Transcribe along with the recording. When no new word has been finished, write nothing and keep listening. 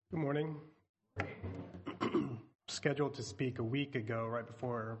Good morning. Scheduled to speak a week ago, right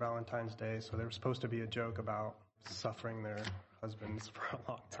before Valentine's Day, so there was supposed to be a joke about suffering their husbands for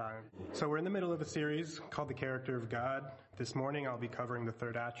a long time. So we're in the middle of a series called The Character of God. This morning I'll be covering the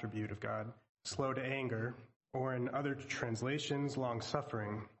third attribute of God, slow to anger, or in other translations,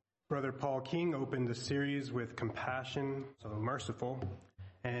 long-suffering. Brother Paul King opened the series with compassion, so merciful,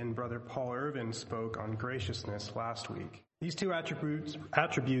 and Brother Paul Irvin spoke on graciousness last week. These two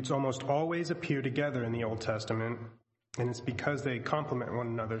attributes almost always appear together in the Old Testament, and it's because they complement one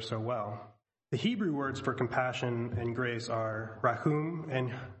another so well. The Hebrew words for compassion and grace are rahum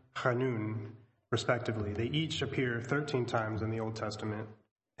and hanun, respectively. They each appear 13 times in the Old Testament,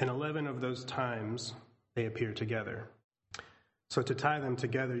 and 11 of those times they appear together. So to tie them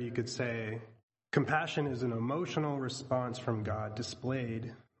together, you could say, compassion is an emotional response from God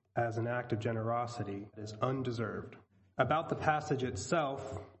displayed as an act of generosity that is undeserved. About the passage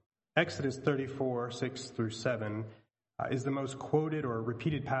itself, Exodus 34, 6 through 7, is the most quoted or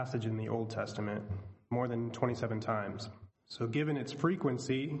repeated passage in the Old Testament, more than 27 times. So given its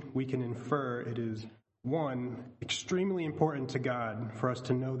frequency, we can infer it is, one, extremely important to God for us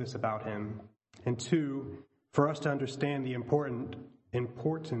to know this about him, and two, for us to understand the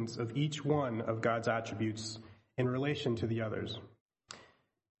importance of each one of God's attributes in relation to the others.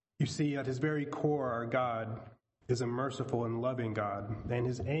 You see, at his very core, our God is a merciful and loving God, and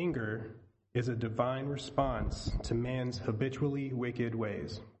his anger is a divine response to man's habitually wicked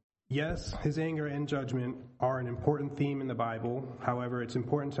ways. Yes, his anger and judgment are an important theme in the Bible. However, it's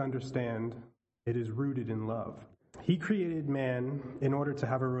important to understand it is rooted in love. He created man in order to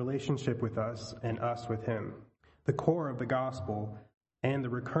have a relationship with us and us with him. The core of the gospel and the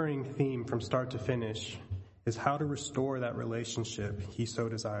recurring theme from start to finish is how to restore that relationship he so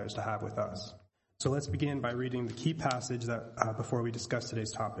desires to have with us. So let's begin by reading the key passage before we discuss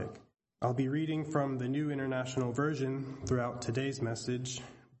today's topic. I'll be reading from the New International Version throughout today's message,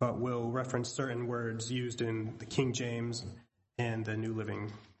 but will reference certain words used in the King James and the New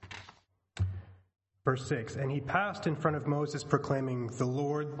Living. Verse 6, and he passed in front of Moses proclaiming, the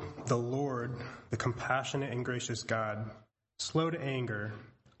Lord, the compassionate and gracious God, slow to anger,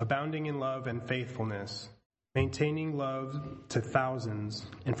 abounding in love and faithfulness, maintaining love to thousands,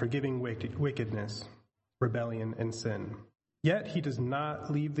 and forgiving wickedness, rebellion, and sin. Yet he does not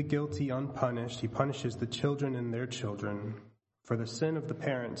leave the guilty unpunished. He punishes the children and their children for the sin of the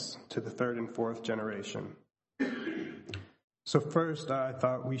parents to the third and fourth generation. So first, I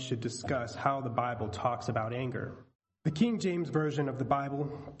thought we should discuss how the Bible talks about anger. The King James Version of the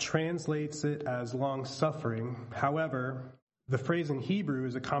Bible translates it as long-suffering. However, the phrase in Hebrew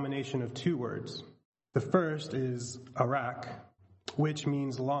is a combination of two words. The first is arak, which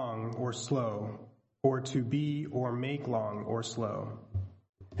means long or slow, or to be or make long or slow.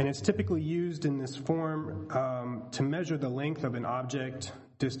 And it's typically used in this form to measure the length of an object,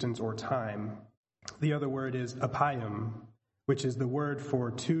 distance, or time. The other word is apayim, which is the word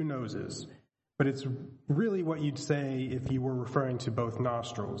for two noses. But it's really what you'd say if you were referring to both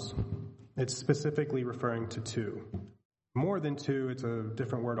nostrils. It's specifically referring to two. More than two, it's a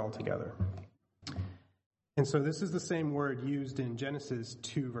different word altogether. And so this is the same word used in Genesis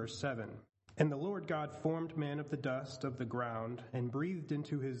 2, verse 7. And the Lord God formed man of the dust of the ground and breathed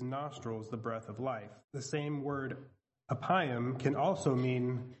into his nostrils the breath of life. The same word apayim can also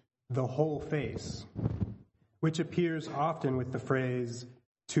mean the whole face, which appears often with the phrase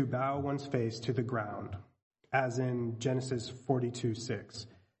to bow one's face to the ground, as in Genesis 42:6.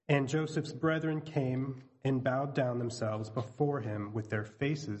 And Joseph's brethren came and bowed down themselves before him with their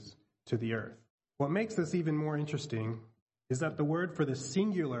faces to the earth. What makes this even more interesting is that the word for the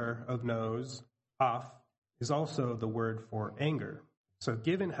singular of nose, af, is also the word for anger. So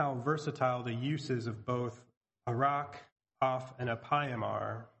given how versatile the uses of both arak, af, and apayim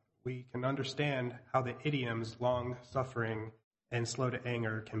are, we can understand how the idioms long-suffering and slow to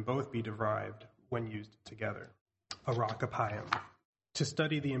anger can both be derived when used together. Arak, apayim. To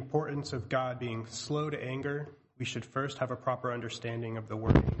study the importance of God being slow to anger, we should first have a proper understanding of the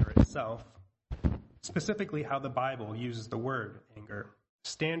word anger itself, specifically how the Bible uses the word anger.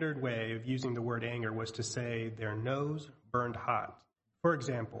 Standard way of using the word anger was to say their nose burned hot. For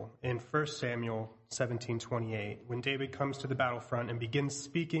example, in 1 Samuel 17:28, when David comes to the battlefront and begins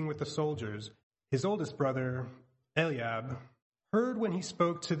speaking with the soldiers, his oldest brother, Eliab, heard when he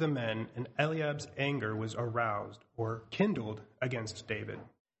spoke to the men, and Eliab's anger was aroused or kindled against David.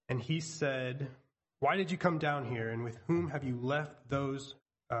 And he said, why did you come down here, and with whom have you left those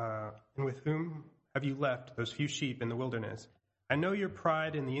few sheep in the wilderness? I know your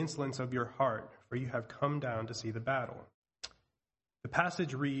pride and the insolence of your heart, for you have come down to see the battle. The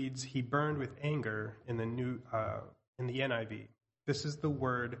passage reads, he burned with anger in the NIV. This is the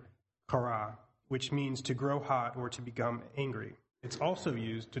word chara, which means to grow hot or to become angry. It's also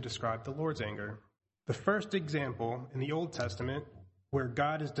used to describe the Lord's anger. The first example in the Old Testament where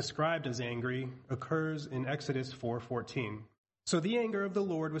God is described as angry occurs in Exodus 4:14. So the anger of the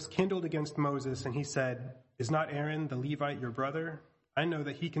Lord was kindled against Moses, and he said, is not Aaron the Levite your brother? I know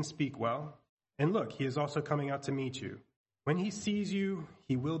that he can speak well. And look, he is also coming out to meet you. When he sees you,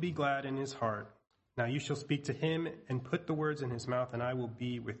 he will be glad in his heart. Now you shall speak to him and put the words in his mouth, and I will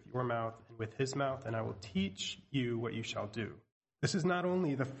be with your mouth and with his mouth, and I will teach you what you shall do. This is not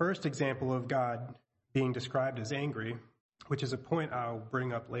only the first example of God being described as angry, which is a point I'll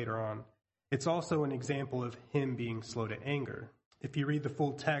bring up later on. It's also an example of him being slow to anger. If you read the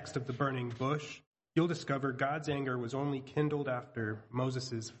full text of the burning bush, you'll discover God's anger was only kindled after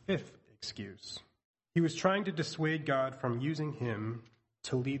Moses' fifth excuse. He was trying to dissuade God from using him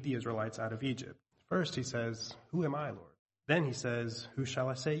to lead the Israelites out of Egypt. First he says, who am I, Lord? Then he says, who shall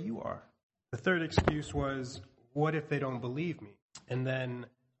I say you are? The third excuse was, what if they don't believe me? And then,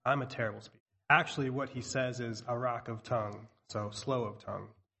 I'm a terrible speaker. Actually, what he says is a rock of tongue, so slow of tongue.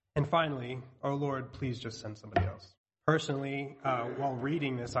 And finally, oh Lord, please just send somebody else. Personally, while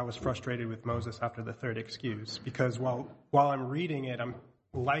reading this, I was frustrated with Moses after the third excuse, because while I'm reading it, I'm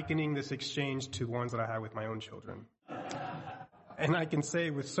likening this exchange to ones that I have with my own children. And I can say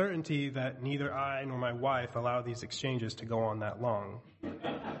with certainty that neither I nor my wife allow these exchanges to go on that long.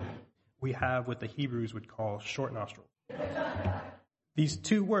 We have what the Hebrews would call short nostril. These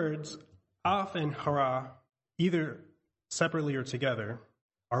two words, af and hara, either separately or together,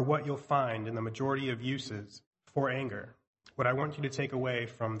 are what you'll find in the majority of uses for anger. What I want you to take away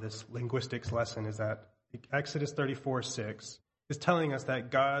from this linguistics lesson is that Exodus 34:6 is telling us that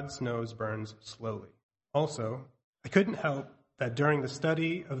God's nose burns slowly. Also, I couldn't help that during the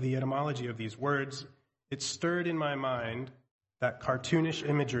study of the etymology of these words, it stirred in my mind that cartoonish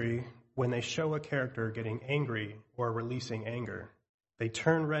imagery when they show a character getting angry or releasing anger. They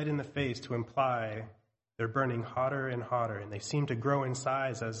turn red in the face to imply they're burning hotter and hotter, and they seem to grow in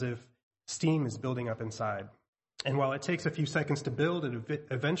size as if steam is building up inside. And while it takes a few seconds to build, it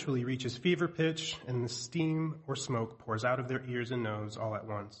eventually reaches fever pitch, and the steam or smoke pours out of their ears and nose all at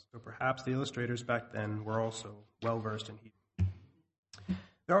once. So perhaps the illustrators back then were also well-versed in Hebrew.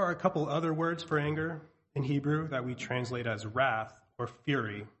 There are a couple other words for anger in Hebrew that we translate as wrath or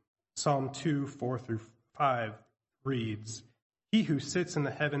fury. Psalm 2:4-5 reads, he who sits in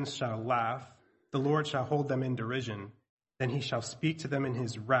the heavens shall laugh, the Lord shall hold them in derision. Then he shall speak to them in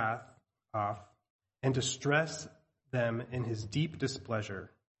his wrath, af, and distress them in his deep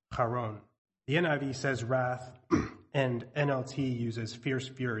displeasure, charon. The NIV says wrath, and NLT uses fierce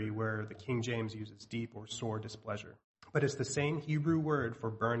fury, where the King James uses deep or sore displeasure. But it's the same Hebrew word for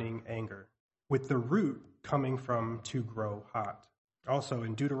burning anger, with the root coming from to grow hot. Also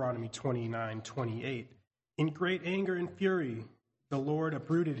in Deuteronomy 29:28, in great anger and fury, the Lord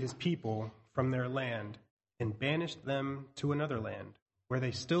uprooted his people from their land and banished them to another land, where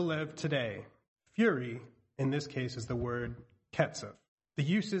they still live today. Fury, in this case, is the word ketzef. The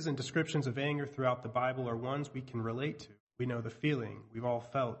uses and descriptions of anger throughout the Bible are ones we can relate to. We know the feeling. We've all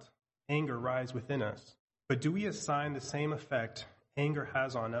felt anger rise within us. But do we assign the same effect anger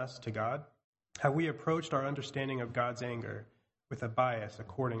has on us to God? Have we approached our understanding of God's anger with a bias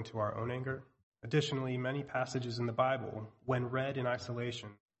according to our own anger? Additionally, many passages in the Bible, when read in isolation,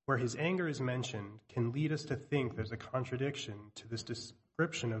 where his anger is mentioned, can lead us to think there's a contradiction to this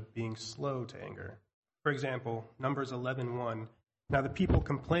description of being slow to anger. For example, Numbers 11:1, now the people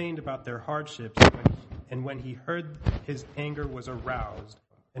complained about their hardships, and when he heard his anger was aroused,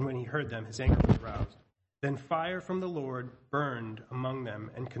 Then fire from the Lord burned among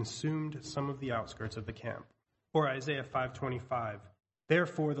them and consumed some of the outskirts of the camp. Or Isaiah 5:25,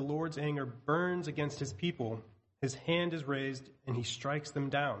 therefore the Lord's anger burns against his people. His hand is raised and he strikes them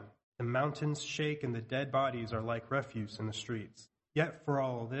down. The mountains shake and the dead bodies are like refuse in the streets. Yet for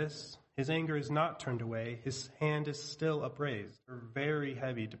all this, his anger is not turned away. His hand is still upraised. They're very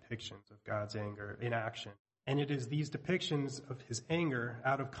heavy depictions of God's anger in action. And it is these depictions of his anger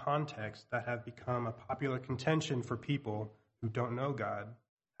out of context that have become a popular contention for people who don't know God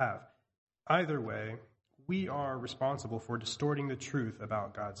have. Either way, we are responsible for distorting the truth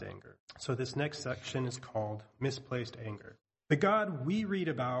about God's anger. So this next section is called Misplaced Anger. The God we read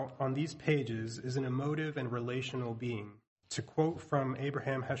about on these pages is an emotive and relational being. To quote from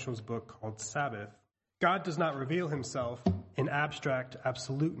Abraham Heschel's book called Sabbath, God does not reveal himself in abstract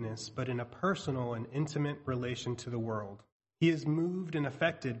absoluteness, but in a personal and intimate relation to the world. He is moved and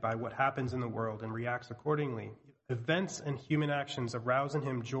affected by what happens in the world and reacts accordingly. events and human actions arouse in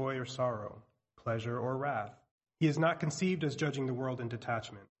him joy or sorrow, pleasure or wrath. He is not conceived as judging the world in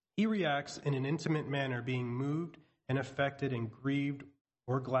detachment. He reacts in an intimate manner, being moved and affected and grieved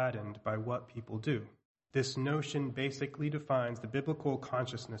or gladdened by what people do. This notion basically defines the biblical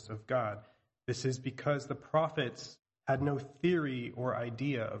consciousness of God. This is because the prophets had no theory or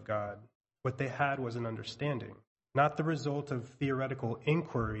idea of God. What they had was an understanding, not the result of theoretical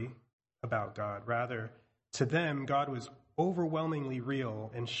inquiry about God. Rather, to them, God was overwhelmingly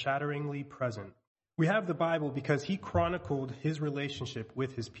real and shatteringly present. We have the Bible because he chronicled his relationship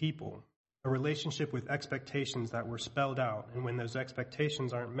with his people, a relationship with expectations that were spelled out, and when those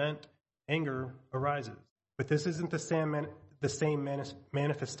expectations aren't met, anger arises. But this isn't the same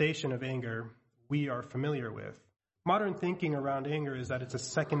manifestation of anger we are familiar with. Modern thinking around anger is that it's a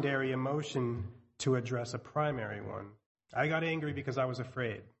secondary emotion to address a primary one. I got angry because I was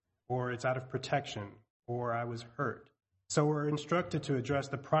afraid, or it's out of protection, or I was hurt. So we're instructed to address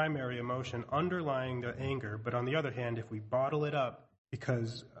the primary emotion underlying the anger, but on the other hand, if we bottle it up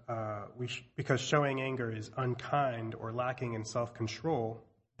because showing anger is unkind or lacking in self-control,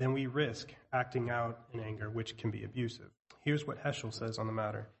 then we risk acting out in anger, which can be abusive. Here's what Heschel says on the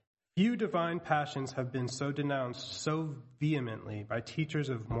matter. Few divine passions have been so denounced so vehemently by teachers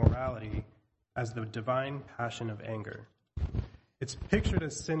of morality as the divine passion of anger. It's pictured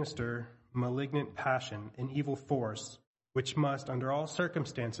as sinister, malignant passion, an evil force, which must, under all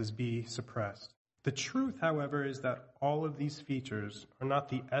circumstances, be suppressed. The truth, however, is that all of these features are not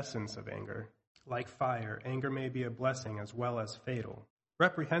the essence of anger. Like fire, anger may be a blessing as well as fatal,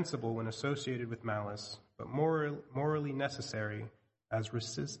 reprehensible when associated with malice, but morally necessary as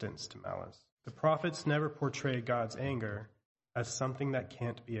resistance to malice. The prophets never portray God's anger as something that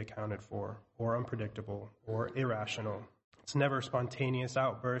can't be accounted for, or unpredictable, or irrational. It's never a spontaneous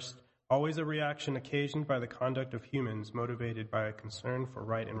outburst, always a reaction occasioned by the conduct of humans motivated by a concern for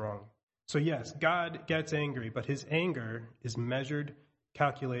right and wrong. So yes, God gets angry, but his anger is measured,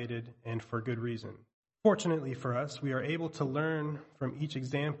 calculated, and for good reason. Fortunately for us, we are able to learn from each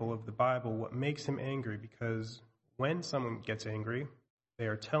example of the Bible what makes him angry, because when someone gets angry, they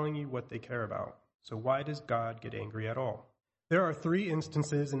are telling you what they care about. So why does God get angry at all? There are 3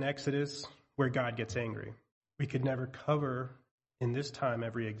 instances in Exodus where God gets angry. We could never cover in this time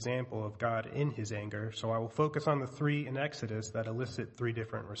every example of God in his anger, so I will focus on the 3 in Exodus that elicit 3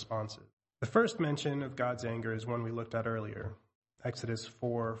 different responses. The first mention of God's anger is one we looked at earlier, Exodus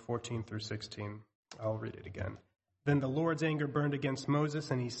 4:14 through 16. I'll read it again. Then the Lord's anger burned against Moses,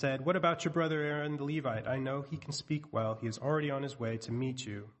 and he said, "What about your brother Aaron the Levite? I know he can speak well. He is already on his way to meet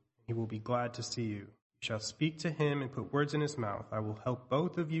you. He will be glad to see you. You shall speak to him and put words in his mouth. I will help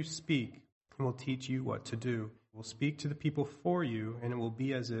both of you speak and will teach you what to do. He will speak to the people for you, and it will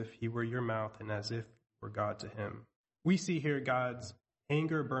be as if he were your mouth and as if you were God to him." We see here God's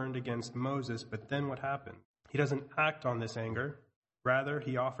anger burned against Moses, but then what happened? He doesn't act on this anger. Rather,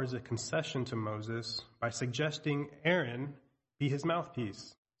 he offers a concession to Moses by suggesting Aaron be his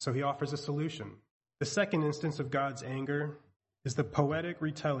mouthpiece. So he offers a solution. The second instance of God's anger is the poetic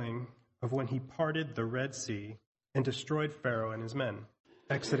retelling of when he parted the Red Sea and destroyed Pharaoh and his men.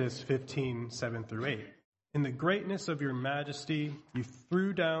 Exodus 15:7 through 8. In the greatness of your majesty, you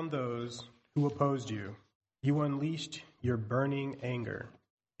threw down those who opposed you. You unleashed your burning anger.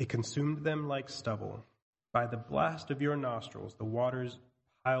 It consumed them like stubble. By the blast of your nostrils, the waters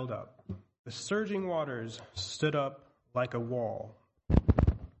piled up. The surging waters stood up like a wall.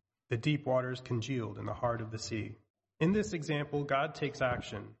 The deep waters congealed in the heart of the sea. In this example, God takes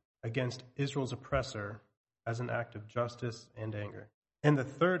action against Israel's oppressor as an act of justice and anger. And the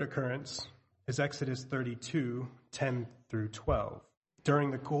third occurrence is Exodus 32:10 through 12.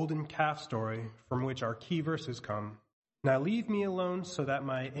 During the golden calf story from which our key verses come, "Now leave me alone so that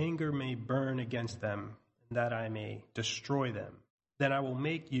my anger may burn against them, and that I may destroy them. Then I will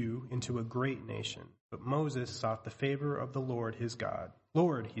make you into a great nation." But Moses sought the favor of the Lord his God.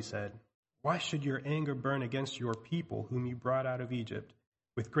 "Lord," he said, "why should your anger burn against your people whom you brought out of Egypt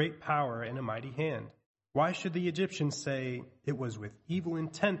with great power and a mighty hand? Why should the Egyptians say it was with evil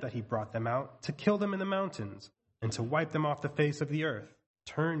intent that he brought them out, to kill them in the mountains and to wipe them off the face of the earth?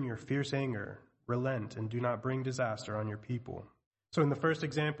 Turn your fierce anger, relent, and do not bring disaster on your people." So in the first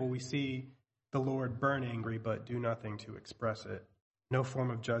example, we see the Lord burn angry but do nothing to express it. No form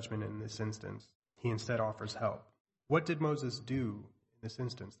of judgment in this instance. He instead offers help. What did Moses do in this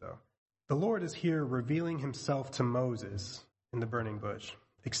instance, though? The Lord is here revealing himself to Moses in the burning bush,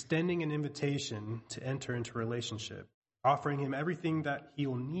 extending an invitation to enter into relationship, offering him everything that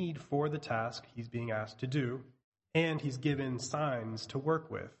he'll need for the task he's being asked to do, and he's given signs to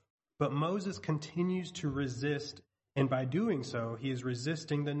work with. But Moses continues to resist, and by doing so, he is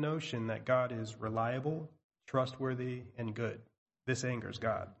resisting the notion that God is reliable, trustworthy, and good. This angers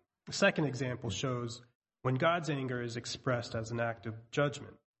God. The second example shows when God's anger is expressed as an act of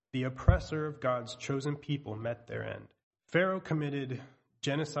judgment. The oppressor of God's chosen people met their end. Pharaoh committed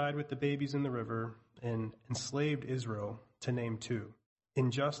genocide with the babies in the river and enslaved Israel, to name two.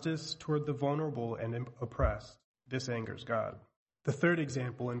 Injustice toward the vulnerable and oppressed. This angers God. The third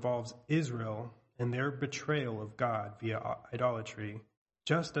example involves Israel and their betrayal of God via idolatry,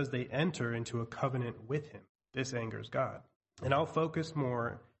 just as they enter into a covenant with him. This angers God. And I'll focus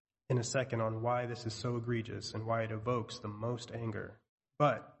more in a second on why this is so egregious and why it evokes the most anger.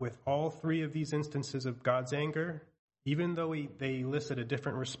 But with all three of these instances of God's anger, even though they elicit a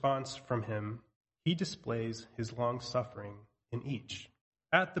different response from him, he displays his long-suffering in each.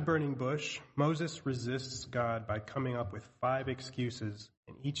 At the burning bush, Moses resists God by coming up with 5 excuses,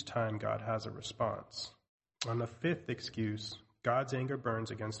 and each time God has a response. On the 5th excuse, God's anger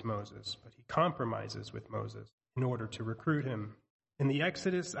burns against Moses, but he compromises with Moses in order to recruit him. In the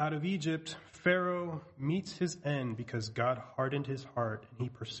Exodus out of Egypt, Pharaoh meets his end because God hardened his heart and he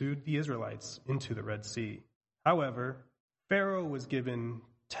pursued the Israelites into the Red Sea. However, Pharaoh was given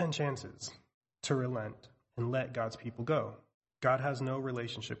 10 chances to relent and let God's people go. God has no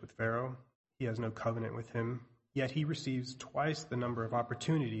relationship with Pharaoh. He has no covenant with him, yet he receives twice the number of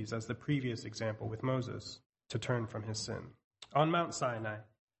opportunities as the previous example with Moses to turn from his sin. On Mount Sinai,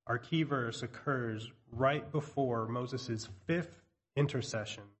 our key verse occurs right before Moses' 5th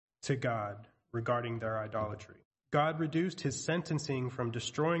intercession to God regarding their idolatry. God reduced his sentencing from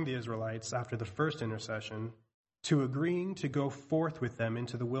destroying the Israelites after the first intercession to agreeing to go forth with them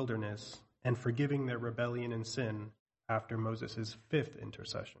into the wilderness and forgiving their rebellion and sin after Moses' 5th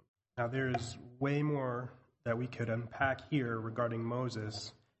intercession. Now, there is way more that we could unpack here regarding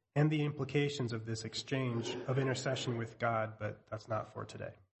Moses and the implications of this exchange of intercession with God, but that's not for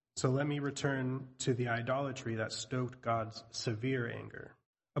today. So let me return to the idolatry that stoked God's severe anger.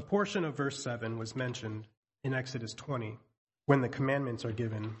 A portion of verse 7 was mentioned in Exodus 20 when the commandments are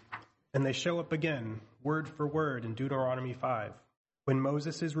given, and they show up again, word for word, in Deuteronomy 5, when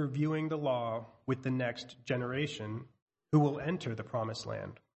Moses is reviewing the law with the next generation who will enter the promised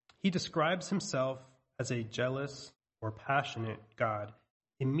land. He describes himself as a jealous or passionate God,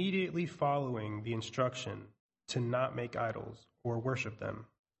 immediately following the instruction to not make idols or worship them.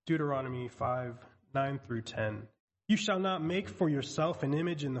 Deuteronomy 5:9-10. You shall not make for yourself an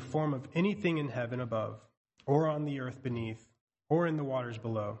image in the form of anything in heaven above, or on the earth beneath, or in the waters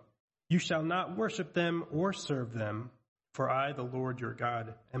below. You shall not worship them or serve them, for I, the Lord your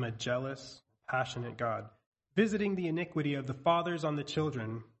God, am a jealous, passionate God, visiting the iniquity of the fathers on the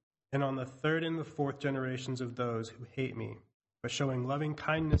children, and on the 3rd and the 4th generations of those who hate me, but showing loving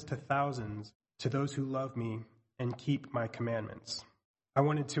kindness to thousands, to those who love me and keep my commandments. I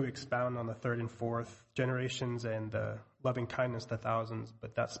wanted to expound on the 3rd and 4th generations and the loving kindness to thousands,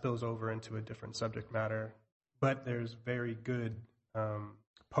 but that spills over into a different subject matter. But there's very good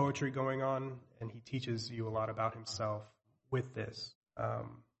poetry going on, and he teaches you a lot about himself with this.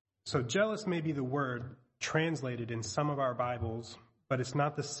 So jealous may be the word translated in some of our Bibles, but it's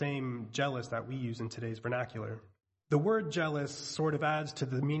not the same jealous that we use in today's vernacular. The word jealous sort of adds to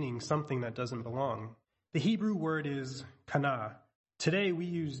the meaning something that doesn't belong. The Hebrew word is kana. Today we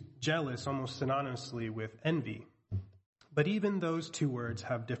use jealous almost synonymously with envy. But even those two words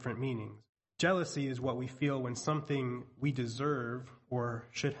have different meanings. Jealousy is what we feel when something we deserve or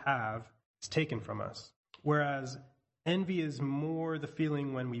should have is taken from us, whereas envy is more the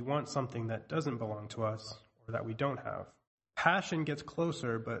feeling when we want something that doesn't belong to us or that we don't have. Passion gets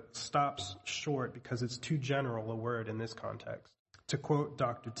closer but stops short because it's too general a word in this context. To quote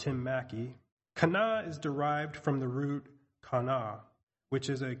Dr. Tim Mackey, kana is derived from the root kana, which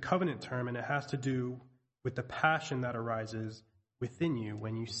is a covenant term, and it has to do with the passion that arises within you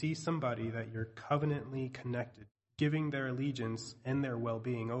when you see somebody that you're covenantly connected, giving their allegiance and their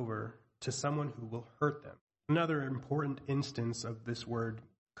well-being over to someone who will hurt them. Another important instance of this word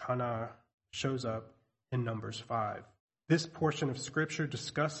kana shows up in Numbers 5. This portion of Scripture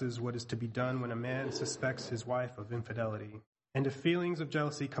discusses what is to be done when a man suspects his wife of infidelity, and if feelings of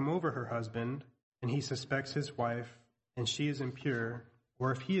jealousy come over her husband, and he suspects his wife, and she is impure,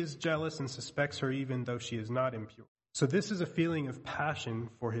 or if he is jealous and suspects her even though she is not impure. So this is a feeling of passion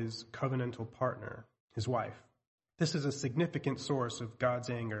for his covenantal partner, his wife. This is a significant source of God's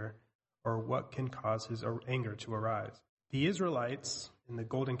anger, or what can cause his anger to arise. The Israelites in the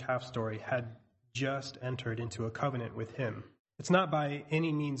golden calf story had just entered into a covenant with him. It's not by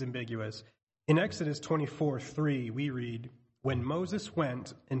any means ambiguous. In Exodus 24:3, we read, When Moses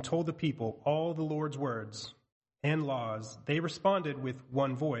went and told the people all the Lord's words and laws, they responded with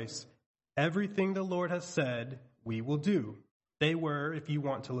one voice, "Everything the Lord has said, we will do." They were, if you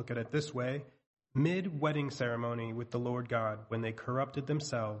want to look at it this way, mid-wedding ceremony with the Lord God when they corrupted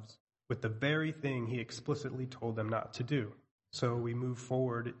themselves with the very thing he explicitly told them not to do. So we move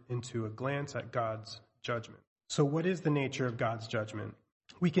forward into a glance at God's judgment. So what is the nature of God's judgment?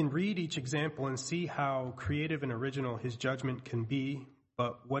 We can read each example and see how creative and original his judgment can be,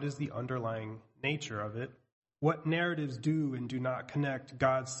 but what is the underlying nature of it? What narratives do and do not connect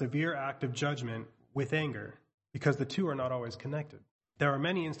God's severe act of judgment with anger? Because the two are not always connected. There are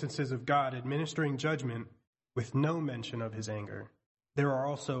many instances of God administering judgment with no mention of his anger. There are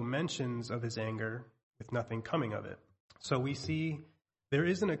also mentions of his anger with nothing coming of it. So we see there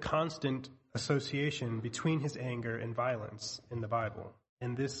isn't a constant association between his anger and violence in the Bible.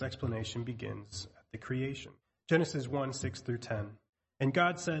 And this explanation begins at the creation. Genesis 1, 6 through 10. And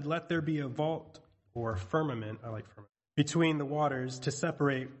God said, "Let there be a vault," or firmament, I like firmament, "between the waters to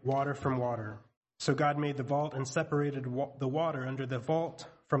separate water from water." So God made the vault and separated the water under the vault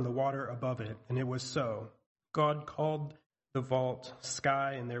from the water above it. And it was so. God called the vault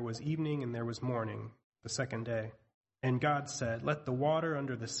sky, and there was evening and there was morning, the second day. And God said, "Let the water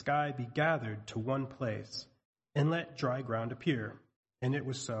under the sky be gathered to one place, and let dry ground appear." And it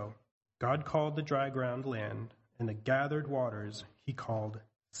was so. God called the dry ground land, and the gathered waters he called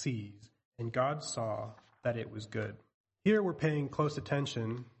seas. And God saw that it was good. Here we're paying close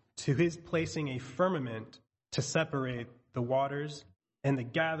attention to his placing a firmament to separate the waters and the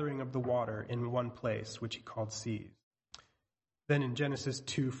gathering of the water in one place, which he called seas. Then in Genesis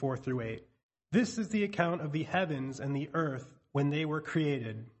 2, 4 through 8, "This is the account of the heavens and the earth when they were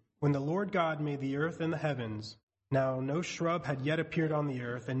created, when the Lord God made the earth and the heavens. Now no shrub had yet appeared on the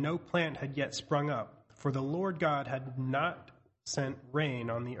earth, and no plant had yet sprung up, for the Lord God had not sent rain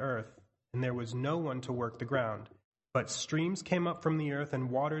on the earth, and there was no one to work the ground. But streams came up from the earth and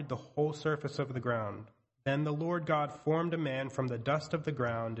watered the whole surface of the ground. Then the Lord God formed a man from the dust of the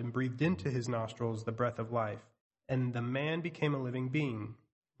ground and breathed into his nostrils the breath of life, and the man became a living being.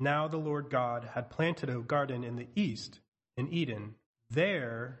 Now the Lord God had planted a garden in the east, in Eden.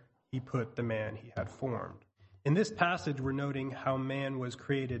 There he put the man he had formed." In this passage, we're noting how man was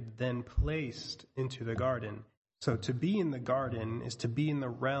created, then placed into the garden. So to be in the garden is to be in the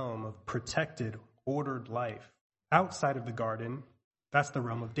realm of protected, ordered life. Outside of the garden, that's the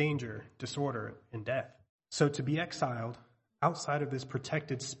realm of danger, disorder, and death. So to be exiled outside of this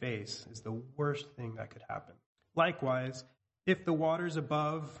protected space is the worst thing that could happen. Likewise, if the waters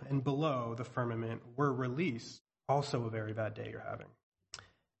above and below the firmament were released, also a very bad day you're having.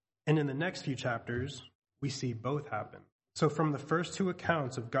 And in the next few chapters, we see both happen. So from the first two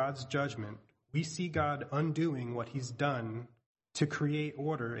accounts of God's judgment, we see God undoing what he's done to create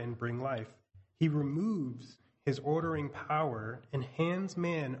order and bring life. He removes his ordering power and hands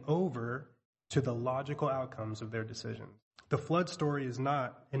man over to the logical outcomes of their decisions. The flood story is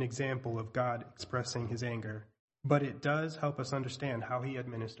not an example of God expressing his anger, but it does help us understand how he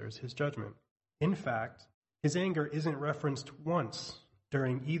administers his judgment. In fact, his anger isn't referenced once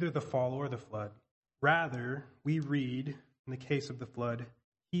during either the fall or the flood. Rather, we read, in the case of the flood,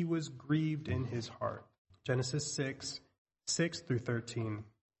 he was grieved in his heart. Genesis 6, 6 through 13.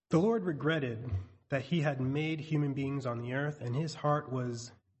 The Lord regretted that he had made human beings on the earth, and his heart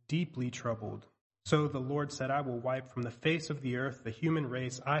was deeply troubled. So the Lord said, "I will wipe from the face of the earth the human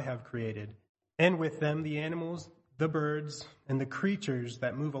race I have created, and with them the animals, the birds, and the creatures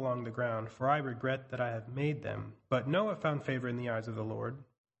that move along the ground, for I regret that I have made them." But Noah found favor in the eyes of the Lord.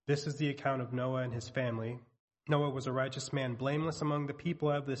 This is the account of Noah and his family. Noah was a righteous man, blameless among the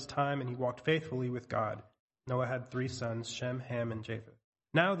people of this time, and he walked faithfully with God. Noah had 3 sons, Shem, Ham, and Japheth.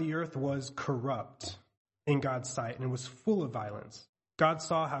 Now the earth was corrupt in God's sight and was full of violence. God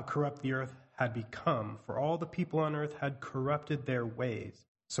saw how corrupt the earth had become, for all the people on earth had corrupted their ways.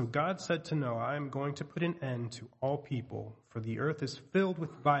 So God said to Noah, "I am going to put an end to all people, for the earth is filled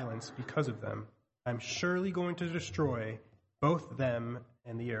with violence because of them. I am surely going to destroy both them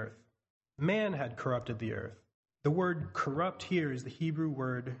and the earth." Man had corrupted the earth. The word corrupt here is the Hebrew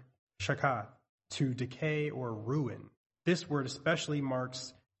word shakat, to decay or ruin. This word especially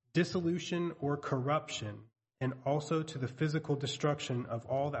marks dissolution or corruption, and also to the physical destruction of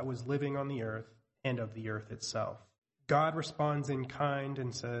all that was living on the earth and of the earth itself. God responds in kind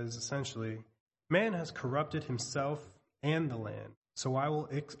and says, essentially, "Man has corrupted himself and the land, so I will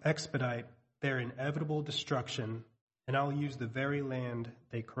expedite their inevitable destruction, and I'll use the very land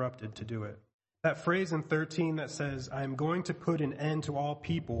they corrupted to do it." That phrase in 13 that says, "I am going to put an end to all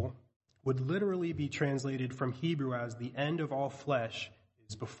people," would literally be translated from Hebrew as the end of all flesh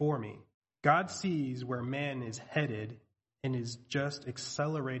is before me. God sees where man is headed and is just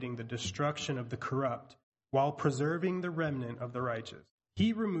accelerating the destruction of the corrupt while preserving the remnant of the righteous.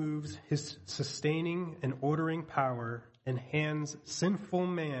 He removes his sustaining and ordering power and hands sinful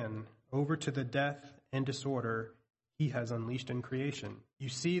man over to the death and disorder he has unleashed in creation. You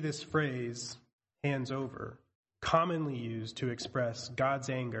see this phrase, hands over, commonly used to express God's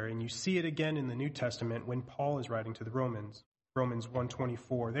anger, and you see it again in the New Testament when Paul is writing to the Romans. Romans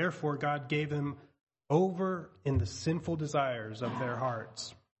 1:24. Therefore God gave them over in the sinful desires of their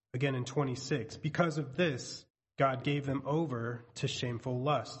hearts. Again in 26. Because of this, God gave them over to shameful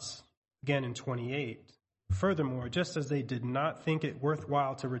lusts. Again in 28. Furthermore, just as they did not think it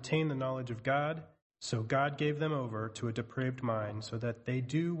worthwhile to retain the knowledge of God, so God gave them over to a depraved mind, so that they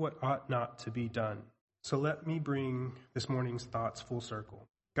do what ought not to be done. So let me bring this morning's thoughts full circle.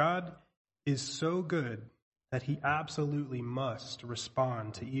 God is so good that he absolutely must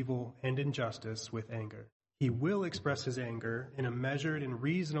respond to evil and injustice with anger. He will express his anger in a measured and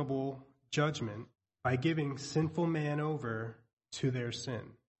reasonable judgment by giving sinful man over to their sin.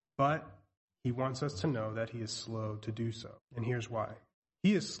 But he wants us to know that he is slow to do so. And here's why.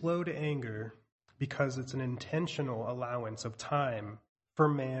 He is slow to anger because it's an intentional allowance of time for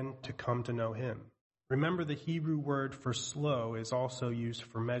man to come to know him. Remember, the Hebrew word for slow is also used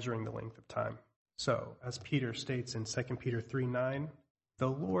for measuring the length of time. So, as Peter states in 2 Peter 3:9, the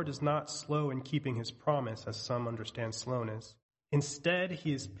Lord is not slow in keeping his promise, as some understand slowness. Instead,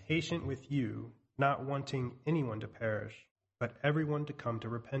 he is patient with you, not wanting anyone to perish, but everyone to come to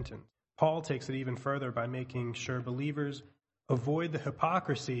repentance. Paul takes it even further by making sure believers avoid the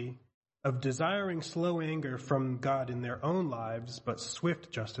hypocrisy of desiring slow anger from God in their own lives, but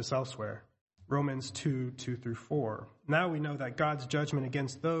swift justice elsewhere. Romans 2:2-4. Now we know that God's judgment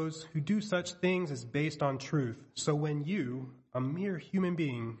against those who do such things is based on truth. So when you, a mere human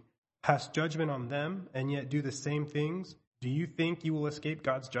being, pass judgment on them and yet do the same things, do you think you will escape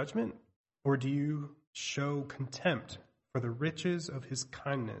God's judgment? Or do you show contempt for the riches of his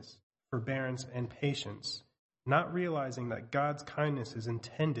kindness, forbearance, and patience, not realizing that God's kindness is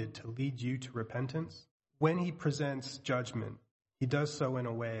intended to lead you to repentance? When he presents judgment, he does so in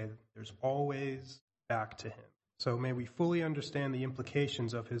a way there's always back to him. So may we fully understand the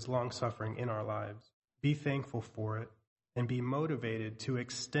implications of his long-suffering in our lives, be thankful for it, and be motivated to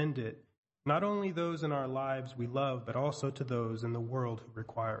extend it, not only those in our lives we love, but also to those in the world who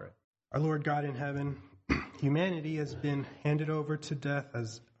require it. Our Lord God in heaven, humanity has been handed over to death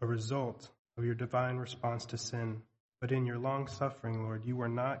as a result of your divine response to sin. But in your long-suffering, Lord, you were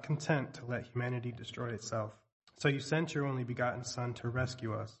not content to let humanity destroy itself. So you sent your only begotten Son to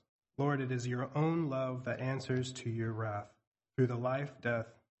rescue us. Lord, it is your own love that answers to your wrath through the life, death,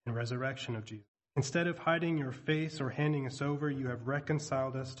 and resurrection of Jesus. Instead of hiding your face or handing us over, you have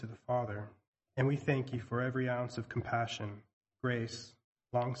reconciled us to the Father. And we thank you for every ounce of compassion, grace,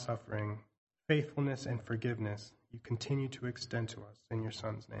 long-suffering, faithfulness, and forgiveness you continue to extend to us in your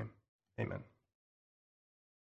Son's name. Amen.